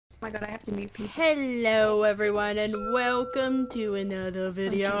my god, I have to mute people. Hello everyone and welcome to another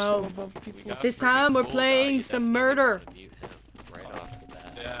video. This time we're playing some murder.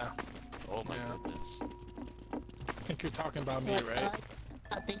 Yeah. Oh my goodness. I think you're talking about me, right?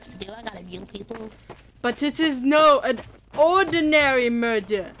 Things to do, I gotta mute people. But this is no an ordinary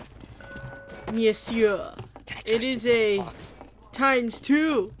murder, monsieur. It is a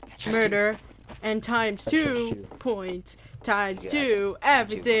 ×2 murder and ×2 points ×2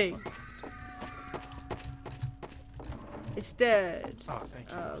 everything. Instead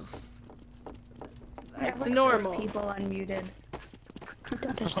of like the normal. People unmuted.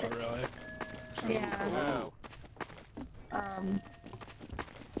 Oh, really? Yeah. Wow.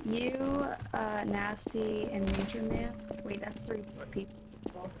 You, Nasty, and Major Man. Wait, that's 3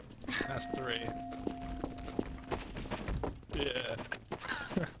 people. That's 3. Yeah.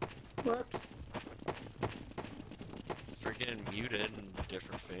 Whoops. Freaking muted and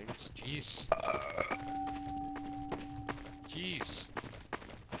different things. Jeez. Jeez.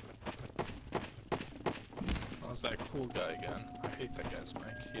 How's that cool guy again? I hate that guy's mic.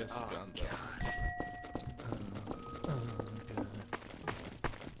 He has a gun though.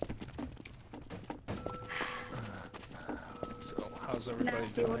 So, how's everybody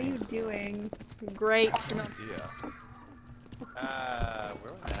Nasty, doing? what are you doing? Great. I have no idea.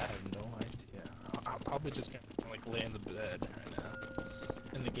 Where was I that? have no idea. I'm probably just gonna like lay in the bed right now.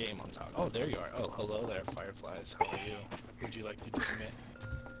 In the game I'm talking. Oh, there you are. Oh, hello there, Fireflies. How are you? Would you like to join me?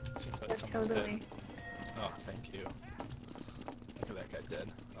 Seems like someone's dead. Totally. Oh, thank you. Look at that guy dead.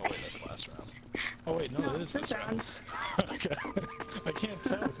 Oh wait, that's the last round. Oh wait, no, it is this round. Okay. I can't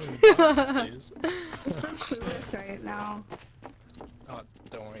tell who it is. I'm so clueless right now. Oh,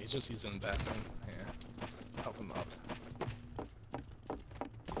 don't worry, he's just using the bathroom. Here. Help him up.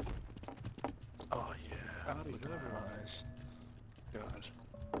 Oh yeah. Look at their eyes. God.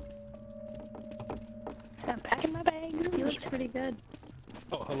 I'm back in my bag. He looks pretty good.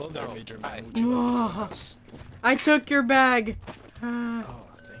 Oh, hello there, Oh, Major hi. Man. Would you like to join us? I took your bag. Oh,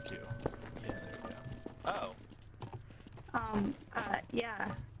 thank you. Yeah, there you go. Oh.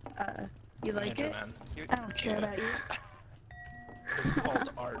 Yeah. You like Major it? Man. I don't care about you. It's called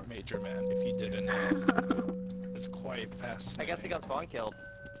art, Major Man, if you didn't know. It's quite fascinating. I guess he got spawn killed.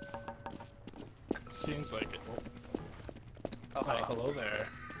 Seems like it. Oh, hi. Hello there.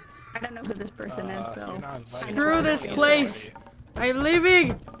 I don't know who this person is, You're so. not invited Screw to this the place. party. I'm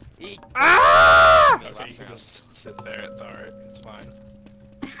leaving. Eat. Ah! Okay, you can just sit there at the art. It's fine.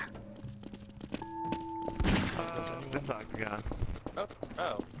 This octagon. Oh.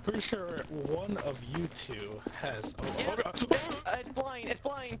 Oh. I'm pretty sure one of you two has. Oh, Yeah. oh, God. It's flying. It's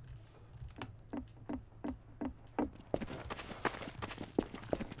flying.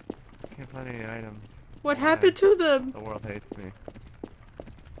 Can't find any items. What happened to them? The world hates me.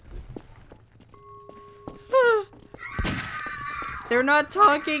 They're not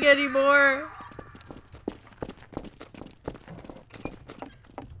talking anymore.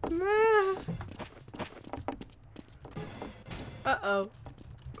 Uh-oh.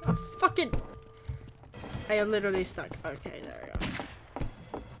 Oh, fucking... I am literally stuck. Okay, there we go.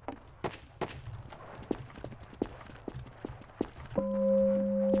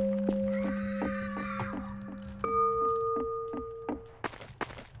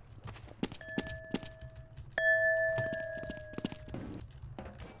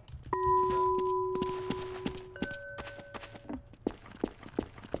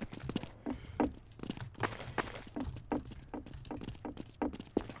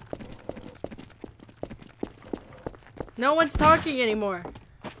 No one's talking anymore.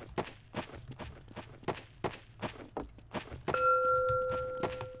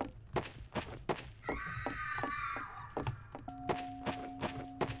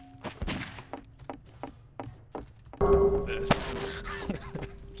 This.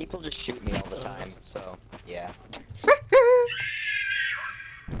 People just shoot me all the time, so yeah.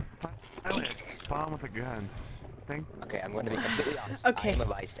 Spawn with a gun. Think. Okay, I'm going to be completely honest. Okay. I am a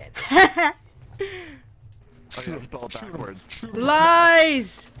bystander. Oh, you spelled backwards.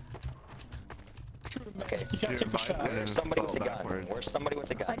 Lies! Okay. You gotta take a shot. Where's somebody with a gun? Backwards. Where's somebody with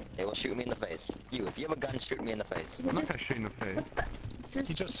a gun? They will shoot me in the face. You, if you have a gun, shoot me in the face. I'm not gonna shoot in the face. This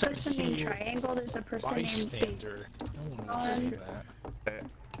He just said person named he- Triangle, there's a person named Big. Bystander. No one wants to do that.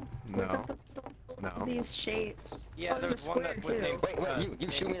 What's No. up with No. these shapes? Yeah, Oh, there's a one square that was too. named. Wait,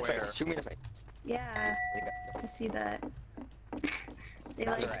 you shoot me in the face. Shoot me in the face. Yeah, I see that. They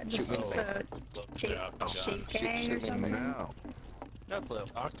like Alright, the shoot me in the face. shape, shape gang shoot or me in the something. No. No clue.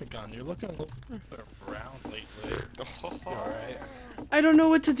 Octagon, you're looking a little bit brown lately. You alright? I don't know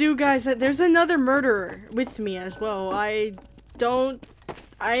what to do, guys. There's another murderer with me as well. I don't...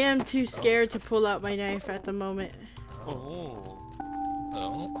 I am too scared to pull out my knife at the moment. Oh.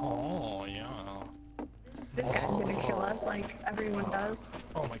 Oh, yeah. This guy's gonna kill us like everyone does.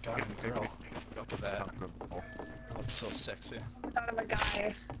 Oh my god, girl. Look at that. Looks so sexy. I thought of a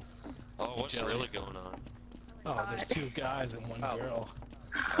guy. Oh, what's really going on? Oh, there's 2 guys and 1 girl.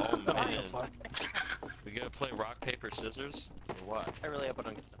 Oh What the man. fuck? We gotta play rock, paper, scissors? Or what? I really hope I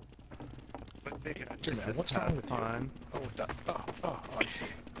don't get But they got Dude, man, just what's have wrong with you? fun. Oh, what the? I see.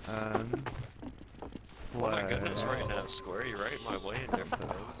 Oh my Play. goodness, right now, Square, you're right in my way in there,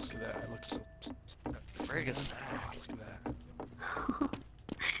 fellas. Look at that. It looks so... Friggin' Look at that.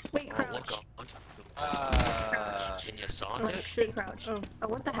 Wait, Oh, crouch. look on. Can you Oh saunt it? shit. Crouch. Oh. Oh,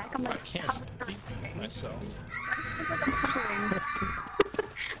 what the heck? I'm I like can't hovering. beat myself. It's like I'm hovering.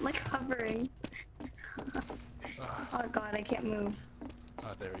 I'm like hovering. Oh god, I can't move.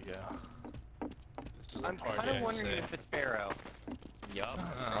 Oh, there we go. This is I'm the part kind of I wondering say. if it's Pharaoh. Yup,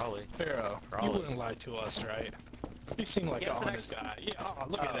 probably. Pharaoh, Probably. you wouldn't lie to us, right? You seem like Yes, an and honest guy. Yeah, oh,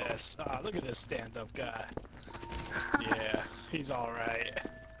 look at this. Look at this stand-up guy. Yeah, he's alright.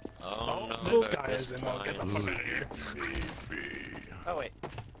 Oh, no, this that- guy that's isn't. Oh, get the fine. fuck out of here. Oh wait.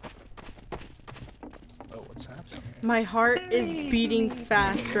 Oh, what's happening here? My heart is beating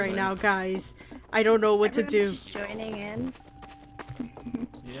fast right now, guys. I don't know what to do. Everyone's just joining in.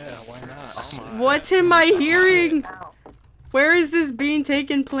 Yeah, why not? Oh my. What am I hearing? Wow. Where is this being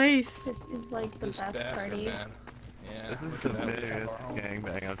taken place? This is like the This best bathroom, party. man. Yeah, This is look the at that, we have biggest our own-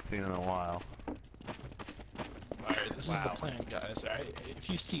 gangbang I've seen in a while. Alright, this is the plan, guys, alright? If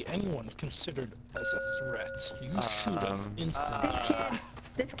you see anyone considered as a threat, you shoot them instantly.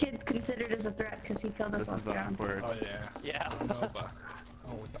 This kid's considered as a threat because he killed us This last is round. awkward. Oh, yeah. Yeah. I don't know, but...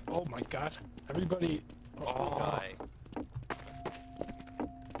 Oh, oh my god. Everybody... Oh, guy.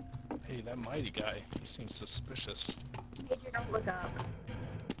 Hey, that mighty guy, he seems suspicious. Major, don't look up.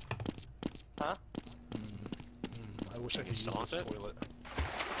 Huh? I wish I could use saunt this it? toilet.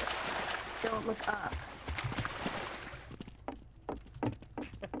 Don't look up.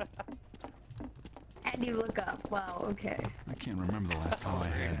 And you look up. Wow, okay. I can't remember the last time I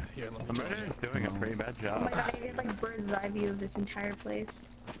had. Here, let me The join murder you. is doing a pretty bad Oh job. my god, I did like bird's eye view of this entire place.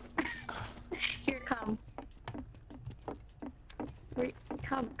 Here, come. Wait,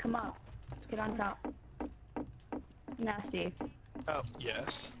 come up. Get on top. Nasty. Oh.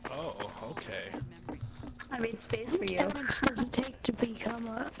 Yes. Oh, okay. I made space for you. How much does it take to become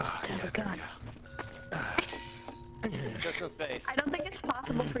a... Yeah, God. Just no space. I don't think it's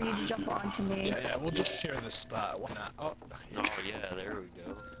possible for you to jump onto me. Yeah, we'll just share this spot. Why not? Oh, Oh, yeah, there we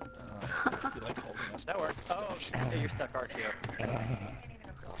go. you like holding us? That worked. Oh, yeah, you're stuck, aren't you?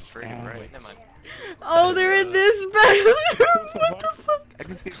 Oh, friggin' right. Never mind. Oh, they're in this bathroom. What the fuck? I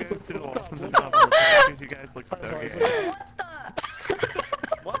can see you guys do awesome stuff on the pictures. You guys look so good.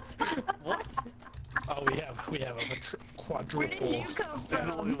 What the? What? Oh, we have a Where did quadruple. you come There's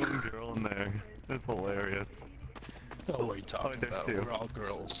only from? one girl in there. That's hilarious. Oh, what are you talking there's about? 2. We're all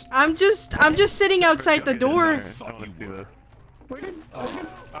girls. I'm just sitting outside the door. I want to see this. Where did... Oh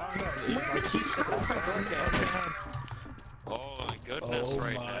no, like he's Oh, my goodness, Oh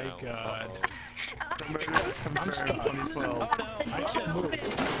right my now. god. The murder is confirmed 2012. I can't move.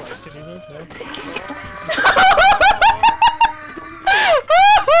 Guys, can you move? There?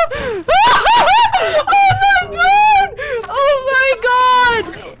 Oh my god! Oh my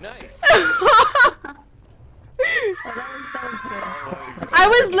god! Oh, nice. Oh, that was good. I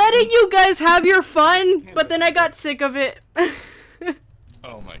was letting you guys have your fun, but then I got sick of it.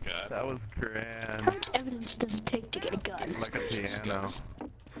 Oh my god. That was grand. How much evidence does it take to get a gun? Like a piano.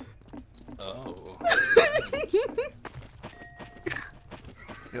 Oh.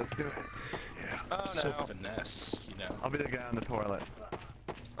 Let's do it. Oh, So no. finesse, you know. I'll be the guy on the toilet.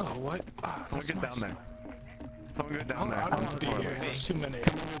 Oh, what? Ah, Someone get down there. Someone go down there. I on don't the want to be here. toilet. There's too many.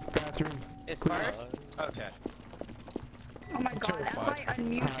 Bathroom. It's fired? Okay. Oh my god, as I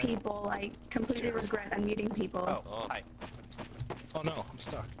unmute people, I completely regret unmuting people. Oh, hi. Oh no, I'm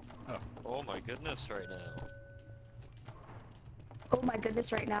stuck. Oh. Oh, my goodness, right now. Oh my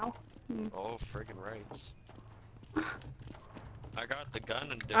goodness, right now. Oh, friggin' rights. I got the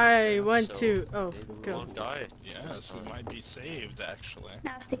gun and I everything, want so to. Oh, maybe we go. won't die. Yes, we might be saved, actually.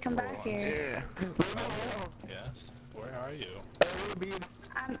 Nasty, come back here. Yeah. Yes. Where are you?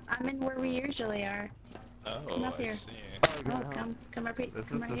 I'm in where we usually are. Oh, Come up I here. see. Oh, come up here. This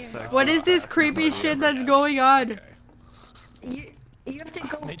Come is right the here. sex- What is this creepy shit that's going on? Okay. You have to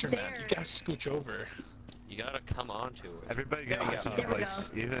go Major man, there. you gotta scooch over. You gotta come onto it. Everybody get There we on go. top, There we like,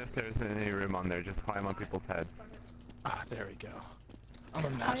 go. even if there's any room on there, just climb on people's heads. Ah, there we go. I'm a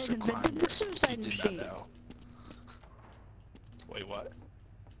master invented climber. the suicide You did not machine. know. Wait, what?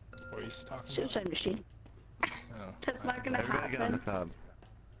 What are you talking about? Suicide machine. Oh, That's not gonna Everybody get on the happen.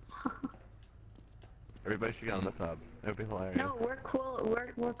 tub. Everybody should get on the tub. It would be hilarious. No, we're cool.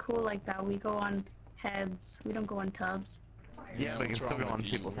 We're cool like that. We go on heads. We don't go on tubs. Yeah, but you what's can still wrong go on with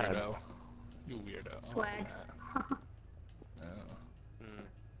you, people's heads. weirdo? You weirdo. Swag. Oh. Hmm.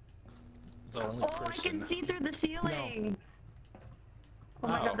 The only Oh, I person. can see through the ceiling. Oh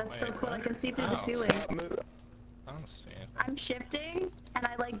my god, that's so wait, cool. I can see through the Ow, ceiling. stop moving. I don't see it. I'm shifting, and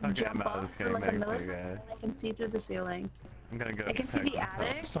I like Okay, jump I'm out of off this for game, like a thanks, millisecond, guys. and I can see through the ceiling. I'm gonna go I can see check the myself.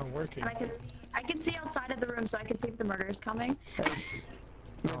 attic, It's not working. and I can see outside of the room, so I can see if the murder is coming.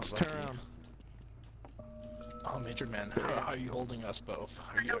 Mitch, turn around. Oh, Major Man, how are you holding us both?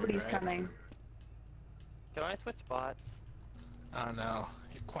 Are you Nobody's alright? coming. Can I switch spots? Oh no,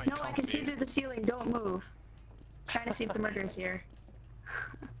 you're quite No, I can see comfy. through the ceiling. Don't move. Trying to see if the murder is here.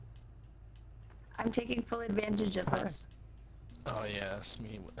 I'm taking full advantage of this. Oh yes,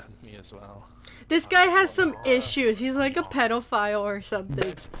 me as well. This guy has some issues. He's like a pedophile or something.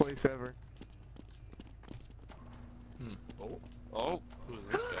 Best place ever. Oh, Who's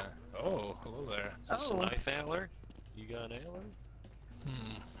this guy? Oh, hello there. is this a Oh. knife antler? You got an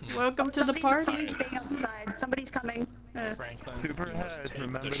antler? Welcome to the Somebody's party. staying outside. Somebody's coming. Franklin, Super you must head. take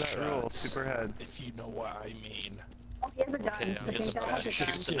Remember the that rule. shots, Super head. if you know what I mean. Oh, he has a gun. Okay, The I'm pink just guy gonna has a shoot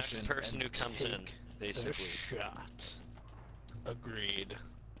gun. the next Position person who and comes in, take the basically. shot. Agreed.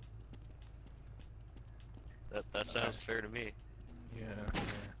 That sounds fair to me. Yeah.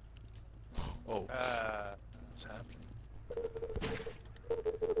 Oh, what's happening?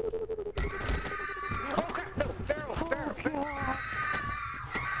 Oh crap! No! Barrel!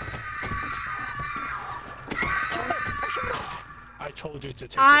 I told you to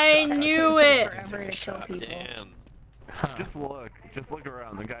take I the shot. knew Take it. forever to kill people. Damn. Just look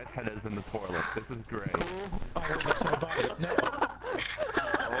around. The guy's head is in the toilet. This is great. Oh, wait, that's my body. No.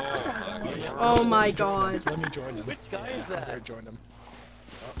 Oh my god. Let me join him. Which guy is that? I'll join him.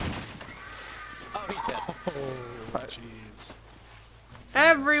 Oh, he's dead. Oh, jeez.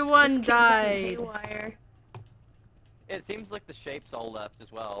 Everyone This kid got died. haywire. It seems like the shape's all left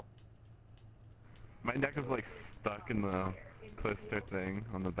as well. My neck is like stuck in the twister thing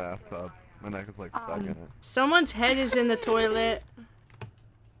on the bathtub. My neck is like stuck in it. Someone's head is in the toilet.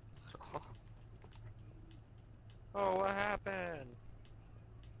 Oh, what happened?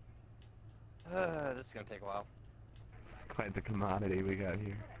 This is gonna take a while. It's quite the commodity we got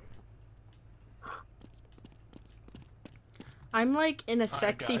here. I'm like in a Alright,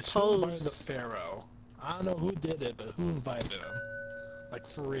 sexy guys, who invited the pose. Pharaoh? I don't know who did it, but who invited him? Like,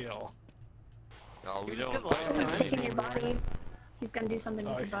 for real. No, we Good don't luck. invite He's him taking your anymore. body. He's gonna do something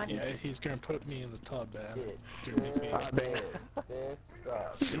with Oh, your body. yeah, he's gonna put me in the tub, man. Gonna make me He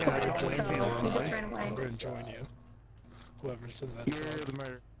just ran away. I'm gonna join you. Whoever's in that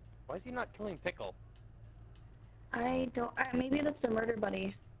tub. Why is he not killing Pickle? I don't. Maybe that's the murder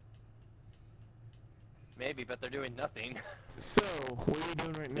buddy. Maybe, but they're doing nothing. So, what are you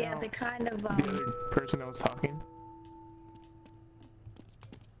doing right Yeah, they kind of. The other person that was talking?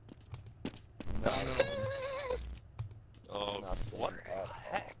 Oh, what the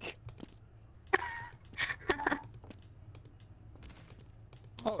heck?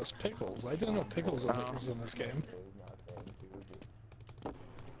 Oh, it's Pickles. I didn't know Pickles was in this game.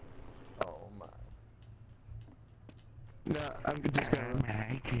 No, I'm just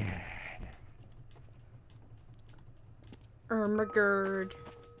gonna make it. Ermagerd.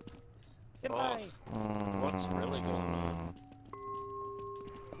 Goodbye. What's really going on?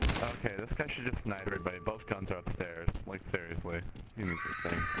 Okay, this guy should just snipe everybody. Both guns are upstairs. Like, seriously. He needs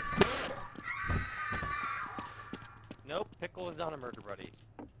this thing. Nope, Pickle is not a murder buddy.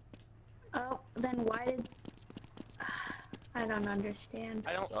 Oh, then why did? I don't understand.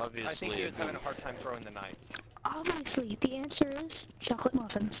 I think Obviously, he was having a hard time throwing the knife. Obviously, the answer is chocolate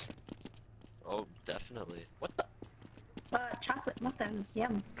muffins. Oh, definitely. What the? Chocolate muffins.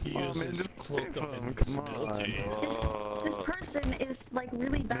 Yum. He Oh, used man, his just cloak pick of him, come invisibility. This person is like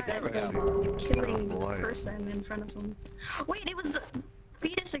really bad at go. killing the Boy. person in front of him. Wait, it was the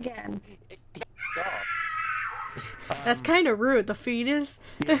fetus again. Stop. That's kind of rude. The fetus.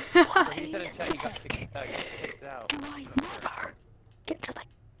 So he said in chat you got kicked out. Do I never get to like?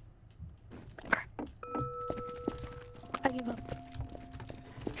 Never. I give up.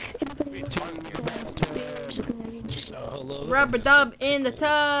 Hello. Rubber dub in the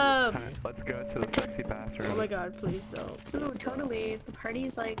tub. Let's go to the sexy bathroom. Oh my god, please don't. Ooh, totally. The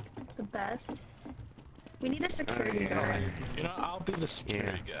party's like the best. We need a security guard. You know, I'll be the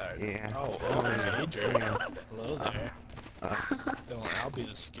security guard. Yeah. Oh, Major. Hello there. Don't worry, I'll be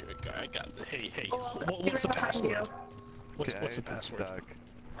the security guard. I got the. Hey, Oh, what's the right behind password? you. What's Okay, the it's password? stuck.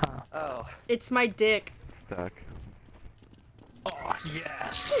 Huh? Oh. It's my dick. Stuck. Oh,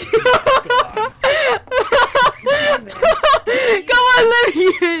 yes. Come on, let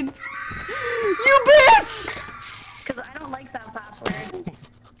me in. You bitch! Because I don't like that password.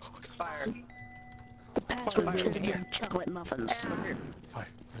 Fire. The password should have been chocolate muffins. Fire.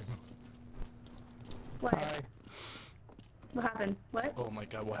 What? What happened? What? Oh my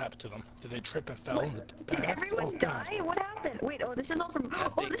god, what happened to them? Did they trip and fell in the Did path? everyone die? What happened? Wait, oh, this is all from.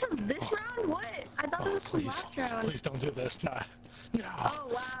 Oh, this is this round? What? I thought this was from last round. Please don't do this. Nah. No.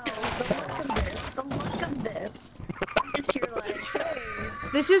 Oh, wow. The look of this. The look of this. Is you're like, hey.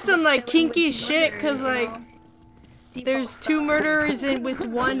 This is some like chilling kinky with shit, murder, cause you like know? there's Default 2 style. murderers in with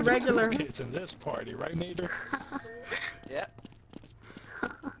 1 regular. Kids in this party, right, Nader? Yeah.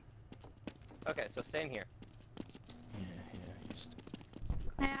 Okay, so stay in here.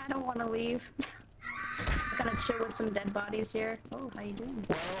 Nah, I don't want to leave. Just gonna chill with some dead bodies here. Oh, how you doing?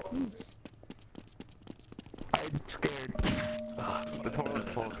 I'm scared. The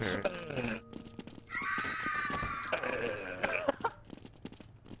toilet's full of carrots.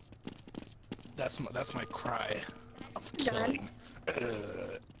 That's my cry of Gun? killing.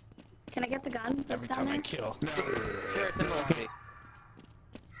 Can I get the gun? Every That's time down I there? kill. Sure, it's in the lobby.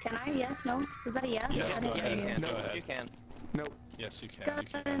 Can I? Yes? No? Is that a yes? Yes, I go didn't ahead. hear you. Go ahead. You can. Nope. Yes, you can. You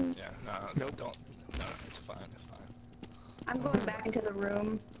Gun. can. Yeah, no, Nope. don't. No, it's fine. It's fine. I'm going back into the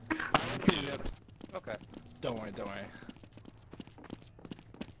room. Dude, Okay. don't worry. Don't worry.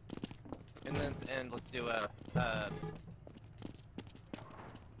 And let's do a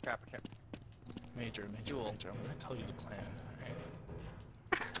crap. Major. Jewel. I'm gonna tell you the plan.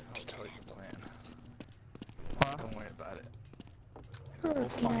 Alright? I'll tell you the plan. Don't worry about it. We'll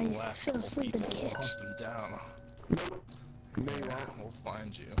find the last couple people. We'll hunt them down. Yeah, we'll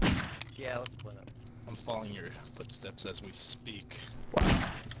find you. Yeah, let's split it. I'm following your footsteps as we speak.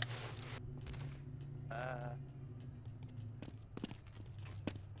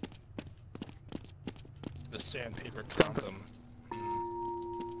 The sandpaper condom.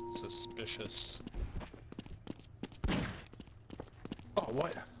 Suspicious. Oh,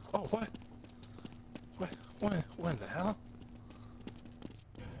 what? Oh, what? What the hell?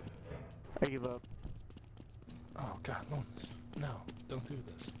 I give up. Oh, God, no, don't do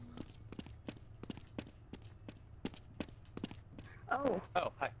this. Oh,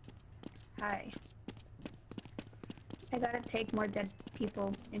 Oh, hi. hi. I gotta take more dead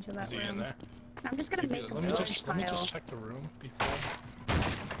people into that Is he room. in there? I'm just gonna make a Let me village just pile. check the room before.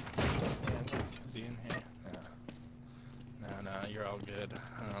 Is he in here? No, you're all good.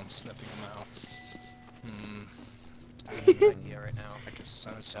 I'm sniffing him out. I have an idea right now. I can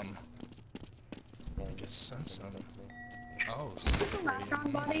sense him. Oh, This is the last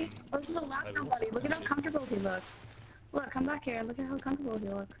round body? Oh, this is the last round body. Look at how comfortable he looks. Look, come back here. Look at how comfortable he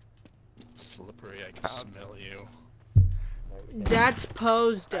looks. slippery. I can smell you. That's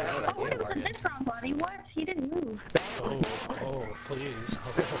posed up. Oh, wait, it was the this round body. What? He didn't move. Oh, please.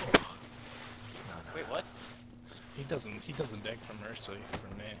 Oh. Wait, what? He doesn't beg for mercy for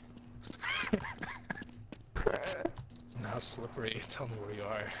me. Now, Slippery, tell me where you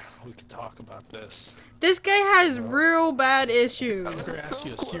are. We can talk about this. This guy has real bad issues. I'm gonna ask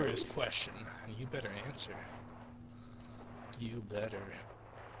you a serious question, and you better answer. You better.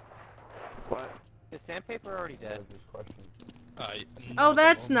 What? Is sandpaper already dead? Oh,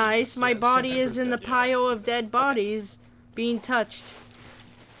 that's nice. My body is in the pile of dead bodies being touched.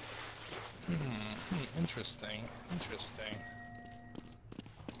 Interesting. Interesting.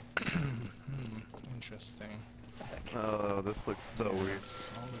 Oh, this looks so weird.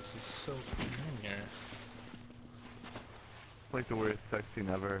 Oh, this is so familiar. Like the weirdest sex scene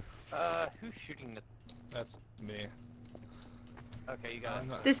ever. Who's shooting the... That's me. Okay, you got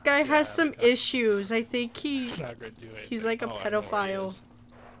it. This guy has some issues. I think He's not gonna do it. he's like a Oh, I know where he pedophile. is.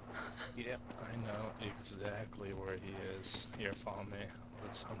 You do? I know exactly where he is. Here, follow me.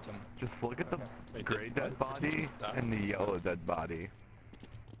 Let's hunt him. Just look at the Wait, gray did- dead what? Did he body just die? and the yellow dead body.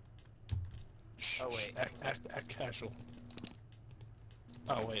 Oh, wait. Act casual.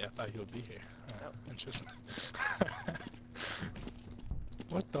 Oh wait, I thought you would be here. Interesting.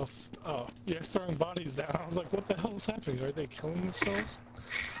 What the oh, you're throwing bodies down. I was like, what the hell is happening? Are they killing themselves?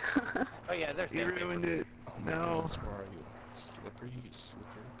 Oh yeah, there's You sandpaper. ruined it. Oh my No. goodness, where are you?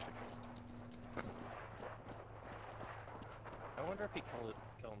 Slippery. I wonder if he killed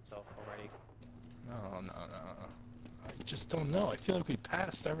himself already. No. I just don't know. I feel like we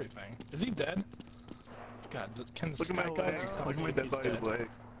passed everything. Is he dead? God, can the Look at my sky leg. gods tell Look at me my if dead he's body's dead? leg.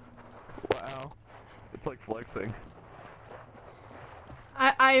 Wow. It's like flexing.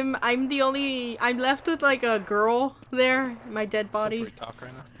 I'm the only I'm left with like a girl there, my dead body. Slippery talk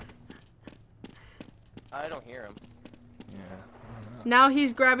right now? I don't hear him. Yeah. Now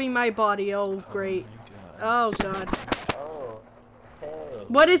he's grabbing my body. Oh, great. Oh, God. Oh. Hey.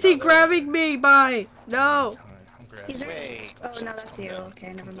 What is he grabbing me by? No. I'm grabbing. He's Wait. Oh, no, that's you.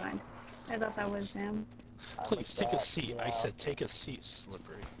 Okay, never mind. I thought that was him. Please take a seat. I said take a seat,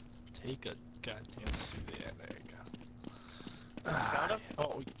 Slippery. Take a goddamn seat. Yeah, there you go. Found him?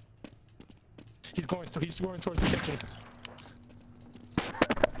 Oh. He's going towards the kitchen.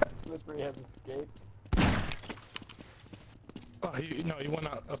 Slippery has escaped. Oh, he went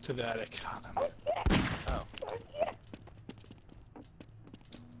up to the attic. Oh.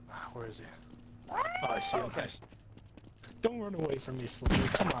 Where is he? Oh, I see him. Nice. Don't run away from me, Slippery.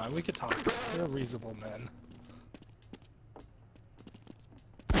 Come on, we can talk. You're a reasonable man.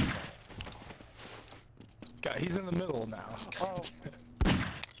 God, he's in the middle now. Oh.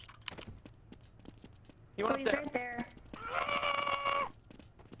 He Oh, went he's up there. right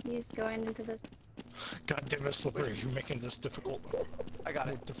there. He's going into this. God damn it, Slippery, you're making this difficult. I got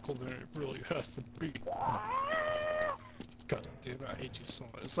it. More difficult than it really has to be. God damn it, I hate you so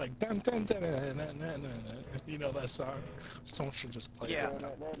much. It's like dun dun dun dun dun dun dun. You know that song? Someone should just play Yeah. it.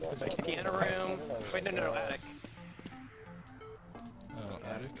 It's like, In a room. Wait, no, attic. oh,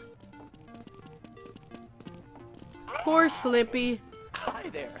 attic? Poor Slippy. Hi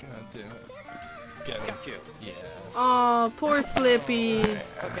there. God damn it. Get him. Got you. Yeah. Oh, poor Slippy. Okay,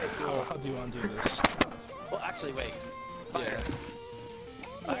 cool. How do you undo this? Well, actually, wait. Fire.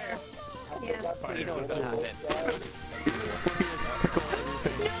 Yeah. Fire. Yeah. Fire. You know what's gonna happen.